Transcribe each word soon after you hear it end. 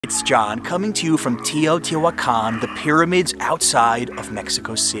It's John coming to you from Teotihuacan, the pyramids outside of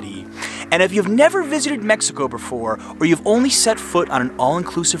Mexico City. And if you've never visited Mexico before, or you've only set foot on an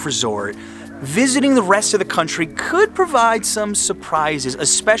all-inclusive resort, visiting the rest of the country could provide some surprises,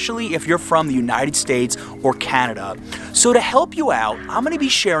 especially if you're from the United States or Canada. So to help you out, I'm going to be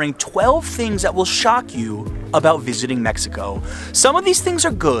sharing 12 things that will shock you about visiting Mexico. Some of these things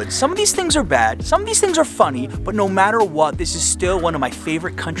are good, some of these things are bad, some of these things are funny, but no matter what, this is still one of my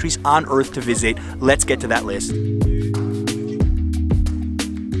favorite countries on earth to visit. Let's get to that list.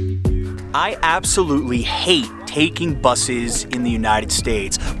 I absolutely hate taking buses in the United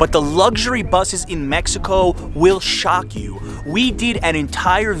States, but the luxury buses in Mexico will shock you. We did an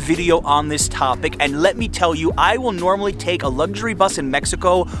entire video on this topic, and let me tell you, I will normally take a luxury bus in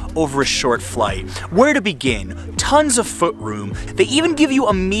Mexico over a short flight. Where to begin? Tons of foot room. They even give you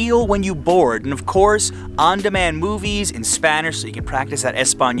a meal when you board, and of course, on-demand movies in Spanish so you can practice that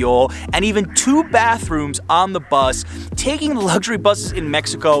Espanol, and even 2 bathrooms on the bus. Taking the luxury buses in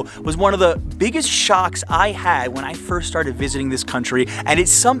Mexico was one of the biggest shocks I had when I first started visiting this country, and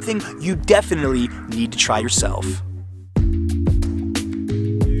it's something you definitely need to try yourself.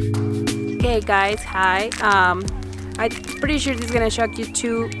 Okay guys, hi. I'm pretty sure this is gonna shock you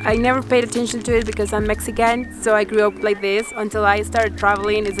too. I never paid attention to it because I'm Mexican, so I grew up like this until I started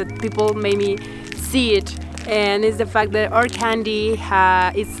traveling. Is that people made me see it, and it's the fact that our candy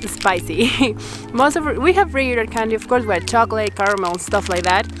is spicy. We have regular candy, of course, with chocolate, caramel, stuff like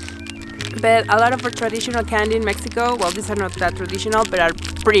that. But a lot of our traditional candy in Mexico, well, these are not that traditional, but are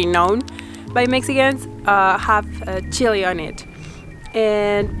pretty known by Mexicans, have chili on it.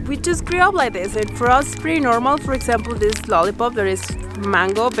 And we just grew up like this, and for us it's pretty normal. For example, this lollipop, there is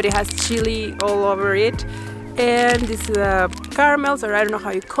mango, but it has chili all over it. And this caramels, or I don't know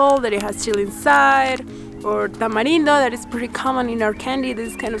how you call that, it has chili inside. Or tamarindo, that is pretty common in our candy.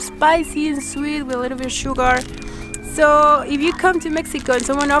 This is kind of spicy and sweet with a little bit of sugar. So if you come to Mexico and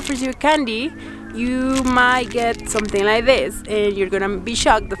someone offers you candy, you might get something like this, and you're gonna be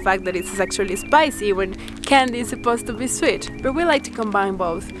shocked the fact that it's actually spicy when candy is supposed to be sweet. But we like to combine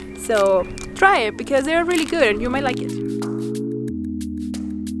both, so try it because they're really good and you might like it.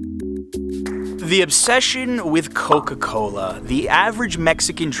 The obsession with Coca-Cola. The average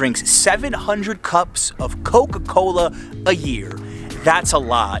Mexican drinks 700 cups of Coca-Cola a year. That's a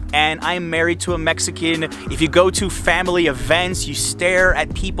lot, and I'm married to a Mexican. If you go to family events, you stare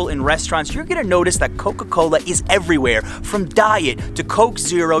at people in restaurants, you're gonna notice that Coca-Cola is everywhere, from Diet to Coke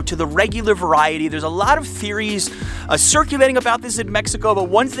Zero to the regular variety. There's a lot of theories circulating about this in Mexico, but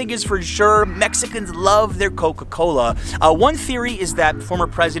one thing is for sure, Mexicans love their Coca-Cola. One theory is that former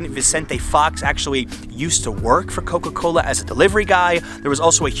President Vicente Fox actually used to work for Coca-Cola as a delivery guy. There was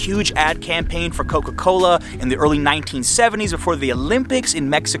also a huge ad campaign for Coca-Cola in the early 1970s before the Olympics in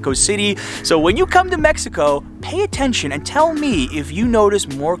Mexico City. So when you come to Mexico, pay attention and tell me if you notice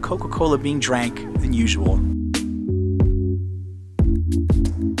more Coca-Cola being drank than usual.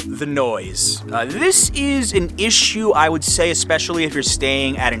 The noise. This is an issue, I would say, especially if you're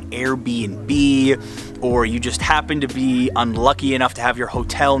staying at an Airbnb or you just happen to be unlucky enough to have your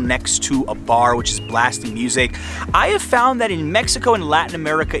hotel next to a bar which is blasting music. I have found that in Mexico and Latin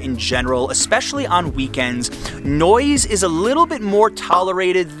America in general, especially on weekends, noise is a little bit more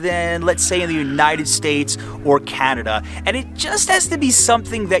tolerated than, let's say, in the United States or Canada. And it just has to be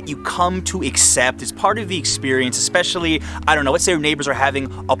something that you come to accept as part of the experience, especially, I don't know, let's say your neighbors are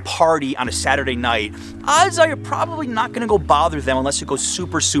having a party on a Saturday night. Odds are you're probably not gonna go bother them unless you go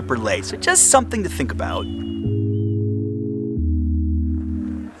super, super late. So just something to think about.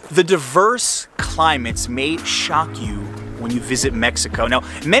 The diverse climates may shock you when you visit Mexico. Now,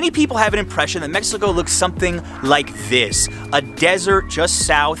 many people have an impression that Mexico looks something like this, a desert just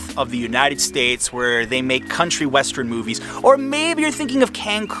south of the United States where they make country western movies. Or maybe you're thinking of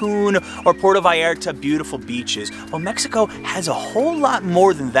Cancun or Puerto Vallarta, beautiful beaches. Well, Mexico has a whole lot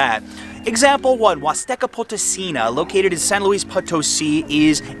more than that. Example 1, Huasteca Potosina, located in San Luis Potosi,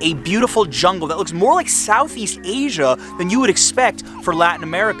 is a beautiful jungle that looks more like Southeast Asia than you would expect for Latin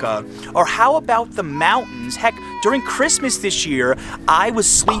America. Or how about the mountains? Heck, during Christmas this year, I was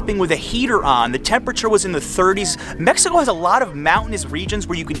sleeping with a heater on. The temperature was in the 30s. Mexico has a lot of mountainous regions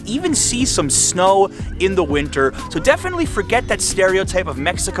where you can even see some snow in the winter. So definitely forget that stereotype of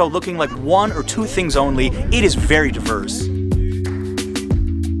Mexico looking like 1 or 2 things only. It is very diverse.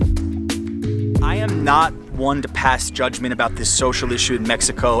 I am not one to pass judgment about this social issue in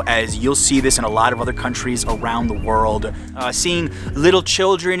Mexico, as you'll see this in a lot of other countries around the world. Seeing little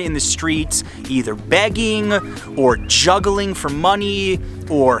children in the streets either begging or juggling for money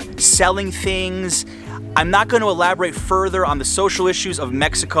or selling things. I'm not going to elaborate further on the social issues of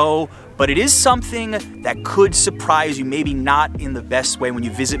Mexico, but it is something that could surprise you, maybe not in the best way when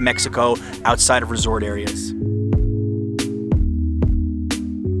you visit Mexico outside of resort areas.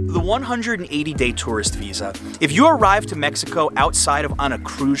 The 180-day tourist visa. If you arrive to Mexico outside of on a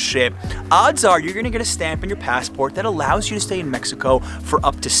cruise ship, odds are you're going to get a stamp in your passport that allows you to stay in Mexico for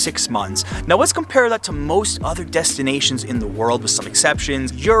up to 6 months. Now let's compare that to most other destinations in the world with some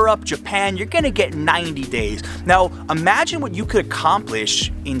exceptions. Europe, Japan, you're going to get 90 days. Now imagine what you could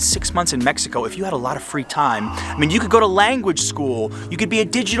accomplish in 6 months in Mexico if you had a lot of free time. I mean, you could go to language school, you could be a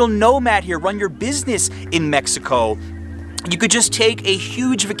digital nomad here, run your business in Mexico. You could just take a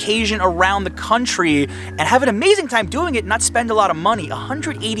huge vacation around the country and have an amazing time doing it, not spend a lot of money.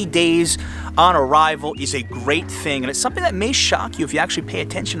 180 days on arrival is a great thing, and it's something that may shock you if you actually pay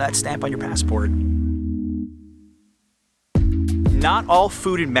attention to that stamp on your passport. Not all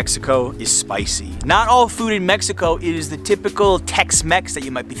food in Mexico is spicy. Not all food in Mexico is the typical Tex-Mex that you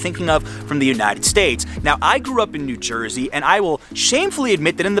might be thinking of from the United States. Now, I grew up in New Jersey, and I will shamefully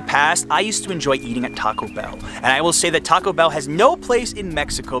admit that in the past, I used to enjoy eating at Taco Bell. And I will say that Taco Bell has no place in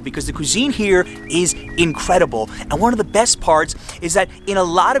Mexico because the cuisine here is incredible. And one of the best parts is that in a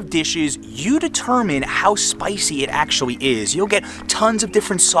lot of dishes, you determine how spicy it actually is. You'll get tons of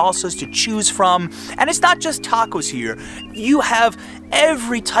different salsas to choose from. And it's not just tacos here. You have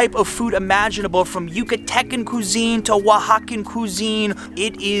every type of food imaginable, from Yucatecan cuisine to Oaxacan cuisine.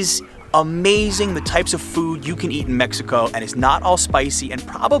 It is amazing the types of food you can eat in Mexico, and it's not all spicy and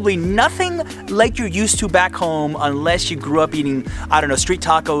probably nothing like you're used to back home unless you grew up eating, I don't know, street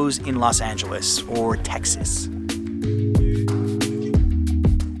tacos in Los Angeles or Texas.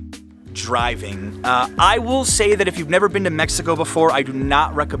 Driving. I will say that if you've never been to Mexico before, I do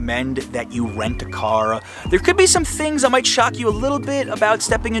not recommend that you rent a car. There could be some things that might shock you a little bit about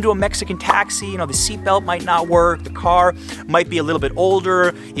stepping into a Mexican taxi. You know, the seatbelt might not work, the car might be a little bit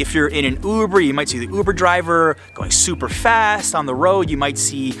older. If you're in an Uber, you might see the Uber driver going super fast on the road. You might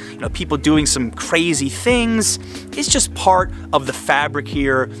see, you know, people doing some crazy things. It's just part of the fabric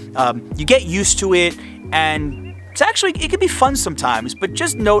here. You get used to it, and it can be fun sometimes, but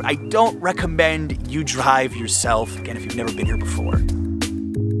just note, I don't recommend you drive yourself, again, if you've never been here before.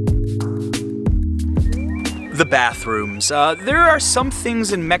 The bathrooms. There are some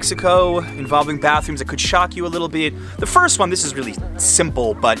things in Mexico involving bathrooms that could shock you a little bit. The first one, this is really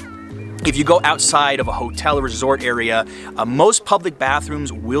simple, but if you go outside of a hotel or resort area, most public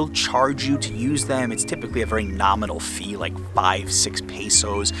bathrooms will charge you to use them. It's typically a very nominal fee, like 5-6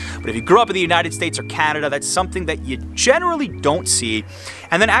 pesos. But if you grew up in the United States or Canada, that's something that you generally don't see.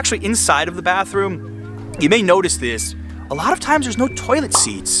 And then actually inside of the bathroom, you may notice this. A lot of times there's no toilet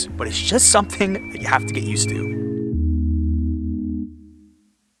seats, but it's just something that you have to get used to.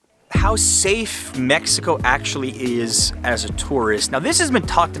 How safe Mexico actually is as a tourist. Now, this has been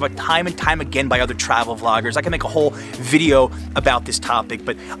talked about time and time again by other travel vloggers. I can make a whole video about this topic,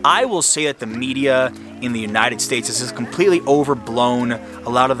 but I will say that the media in the United States has completely overblown a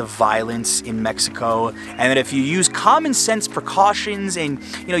lot of the violence in Mexico, and that if you use common sense precautions and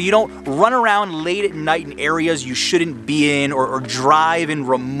you don't run around late at night in areas you shouldn't be in, or drive in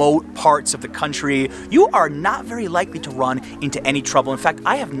remote parts of the country, you are not very likely to run into any trouble. In fact,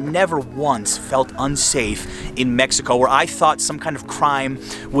 I have never once felt unsafe in Mexico where I thought some kind of crime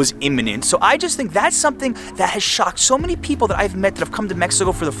was imminent. So I just think that's something that has shocked so many people that I've met that have come to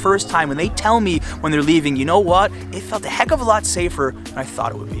Mexico for the first time, when they tell me when they're leaving, you know what, it felt a heck of a lot safer than I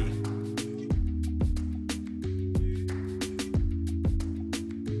thought it would be.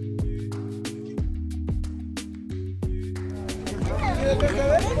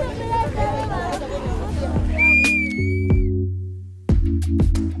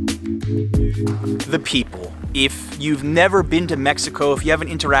 The people. If you've never been to Mexico, if you haven't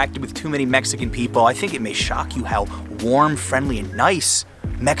interacted with too many Mexican people, I think it may shock you how warm, friendly, and nice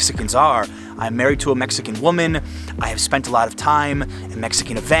Mexicans are. I'm married to a Mexican woman. I have spent a lot of time in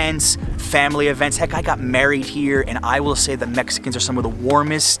Mexican events, family events. Heck, I got married here, and I will say that Mexicans are some of the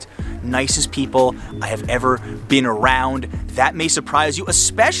warmest, nicest people I have ever been around. That may surprise you,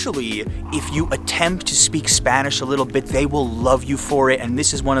 especially if you attempt to speak Spanish a little bit. They will love you for it, and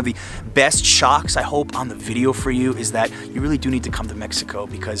this is one of the best shocks, I hope, on the video for you, is that you really do need to come to Mexico,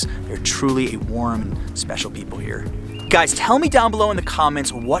 because they're truly a warm and special people here. Guys, tell me down below in the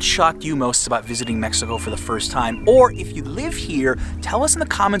comments what shocked you most about visiting Mexico for the first time. Or if you live here, tell us in the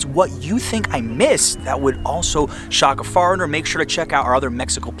comments what you think I missed that would also shock a foreigner. Make sure to check out our other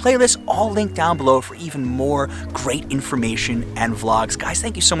Mexico playlists, all linked down below, for even more great information and vlogs. Guys,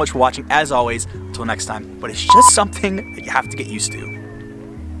 thank you so much for watching. As always, until next time. But it's just something that you have to get used to.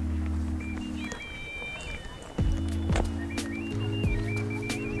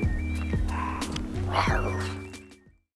 Rawr.